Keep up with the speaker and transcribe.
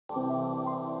What's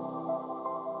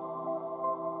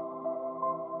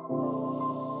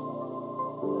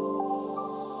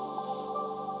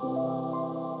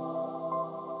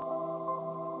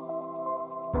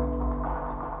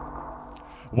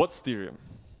Stereum?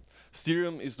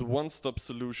 Stereum is the one-stop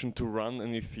solution to run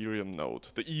an Ethereum node,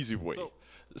 the easy way. So,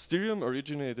 Stereum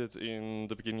originated in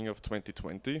the beginning of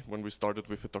 2020 when we started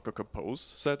with a Docker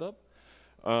Compose setup.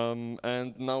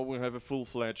 And now we have a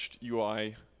full-fledged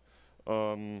UI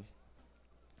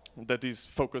that is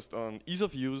focused on ease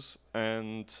of use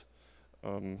and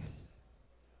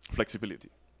flexibility.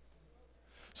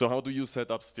 So how do you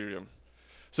set up Stereum?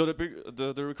 So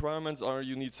the requirements are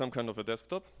you need some kind of a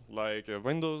desktop, like a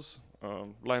Windows,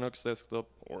 Linux desktop,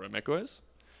 or a macOS.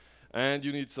 And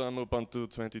you need some Ubuntu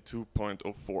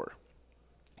 22.04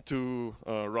 to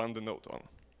run the node on.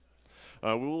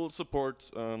 We will support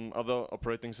other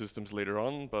operating systems later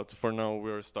on, but for now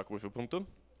we're stuck with Ubuntu.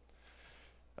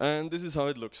 And this is how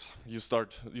it looks. You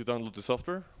download the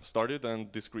software, start it,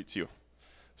 and this greets you.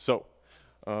 So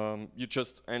you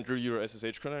just enter your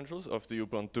SSH credentials of the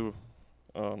Ubuntu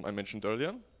I mentioned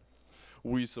earlier.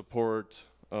 We support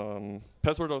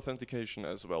password authentication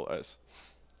as well as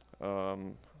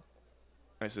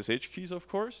SSH keys, of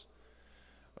course.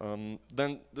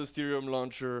 Then the Stereum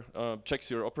launcher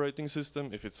checks your operating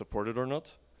system, if it's supported or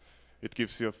not. It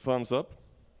gives you a thumbs up.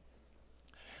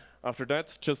 After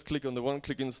that, just click on the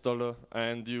one-click installer,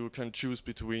 and you can choose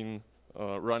between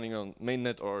running on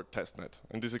mainnet or testnet.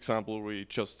 In this example, we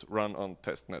just run on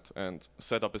testnet and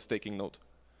set up a staking node.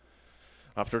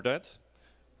 After that,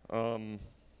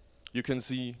 you can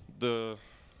see the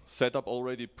setup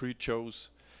already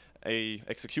pre-chose a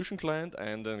execution client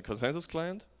and a consensus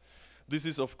client. This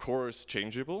is of course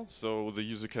changeable, so the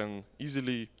user can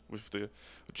easily, with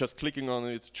just clicking on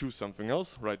it, choose something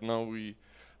else. Right now we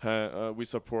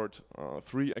support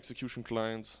 3 execution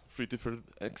clients, 3 different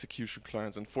execution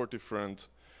clients, and 4 different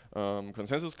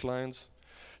consensus clients.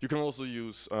 You can also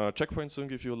use checkpoint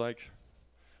sync if you like.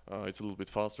 It's a little bit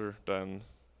faster than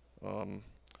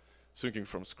syncing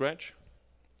from scratch.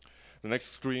 The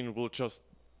next screen will just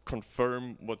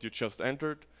confirm what you just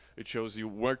entered. It shows you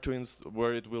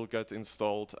where it will get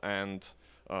installed and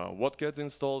what gets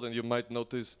installed. And you might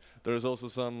notice there's also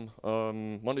some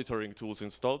monitoring tools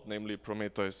installed, namely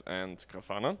Prometheus and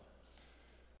Grafana.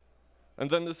 And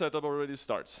then the setup already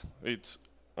starts. It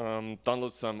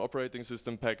downloads some operating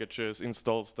system packages,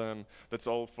 installs them. That's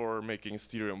all for making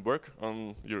Stereum work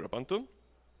on your Ubuntu.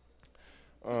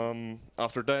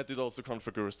 After that, it also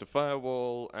configures the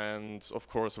firewall and, of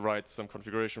course, writes some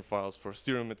configuration files for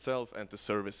Stereum itself and the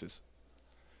services.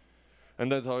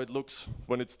 And that's how it looks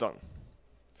when it's done.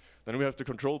 Then we have the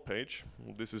control page.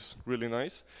 This is really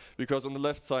nice because on the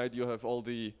left side you have all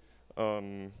the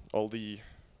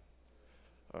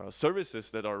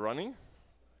services that are running.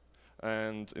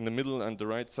 And in the middle and the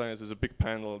right side is a big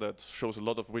panel that shows a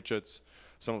lot of widgets.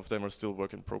 Some of them are still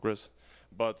work in progress.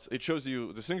 But it shows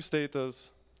you the sync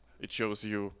status. It shows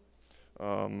you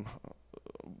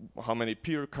how many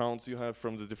peer counts you have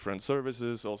from the different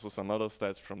services. Also some other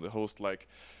stats from the host like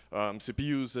CPU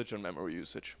usage and memory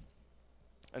usage.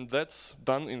 And that's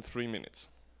done in 3 minutes.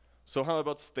 So how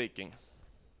about staking?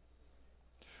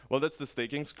 Well, that's the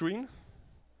staking screen.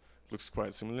 Looks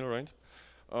quite similar, right?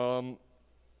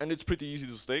 And it's pretty easy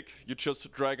to stake. You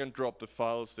just drag and drop the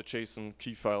files, the JSON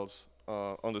key files,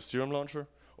 on the Stereum launcher,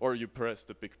 or you press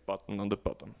the big button on the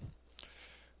bottom.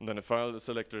 And then a file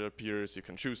selector appears, you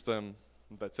can choose them,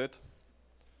 that's it.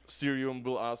 Stereum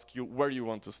will ask you where you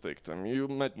want to stake them. You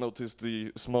might notice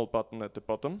the small button at the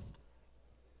bottom.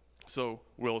 So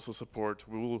we will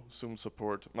soon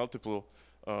support multiple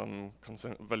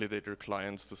validator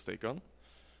clients to stake on.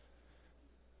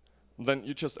 Then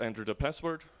you just enter the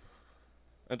password,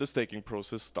 and the staking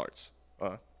process starts.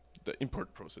 The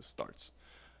import process starts.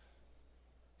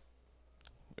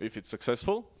 If it's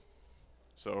successful,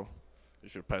 so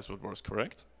if your password was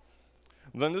correct,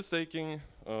 then the staking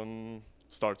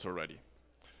starts already.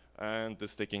 And the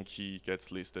staking key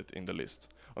gets listed in the list.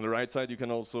 On the right side, you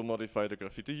can also modify the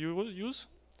graffiti you will use.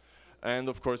 And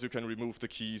of course, you can remove the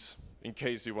keys in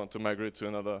case you want to migrate to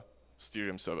another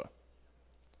Stereum server.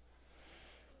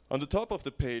 On the top of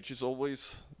the page is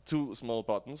always 2 small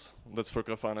buttons. That's for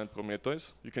Grafana and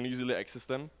Prometheus. You can easily access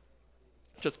them.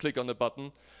 Just click on the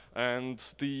button, and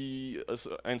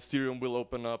Stereum will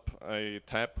open up a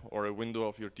tab or a window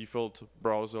of your default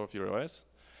browser of your OS,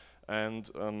 and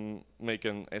make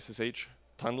an SSH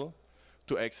tunnel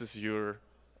to access your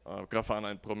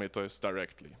Grafana and Prometheus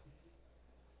directly.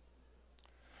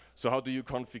 So how do you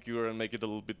configure and make it a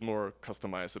little bit more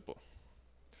customizable?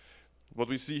 What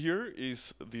we see here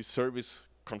is the service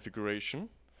configuration.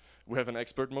 We have an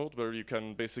expert mode where you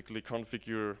can basically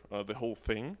configure the whole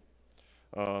thing.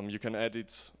 You can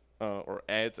edit or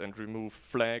add and remove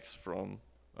flags from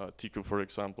Tico, for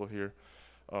example, here.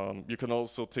 You can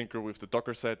also tinker with the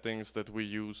Docker settings that we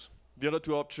use. The other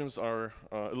two options are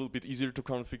a little bit easier to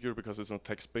configure because it's not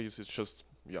text-based. It's just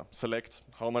select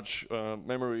how much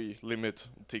memory limit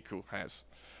Tico has.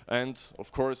 And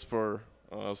of course, for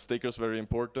stakers, very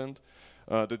important,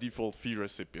 the default fee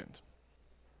recipient.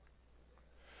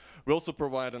 We also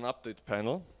provide an update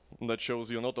panel that shows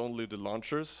you not only the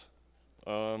launchers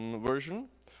version,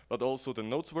 but also the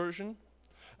nodes version,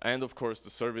 and of course the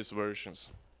service versions.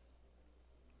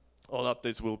 All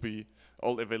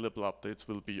available updates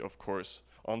will be, of course,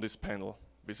 on this panel,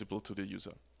 visible to the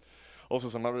user. Also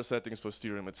some other settings for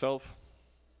Stereum itself.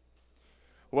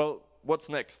 Well, what's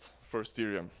next for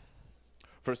Stereum?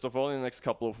 First of all, in the next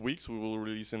couple of weeks, we will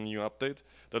release a new update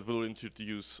that will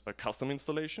introduce custom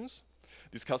installations.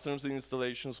 These custom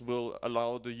installations will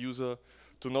allow the user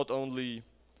to not only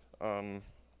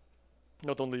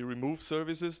remove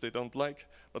services they don't like,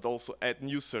 but also add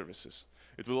new services.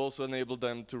 It will also enable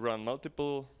them to run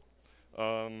multiple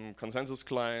consensus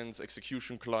clients,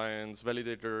 execution clients,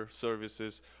 validator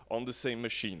services on the same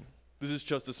machine. This is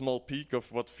just a small peek of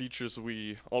what features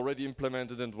we already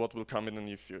implemented and what will come in the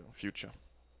near future.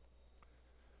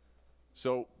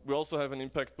 So we also have an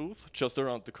impact booth just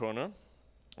around the corner.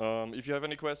 If you have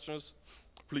any questions,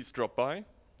 please drop by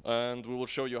and we will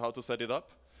show you how to set it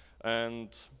up and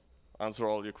answer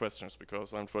all your questions,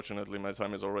 because unfortunately my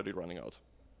time is already running out.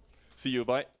 See you,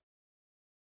 bye.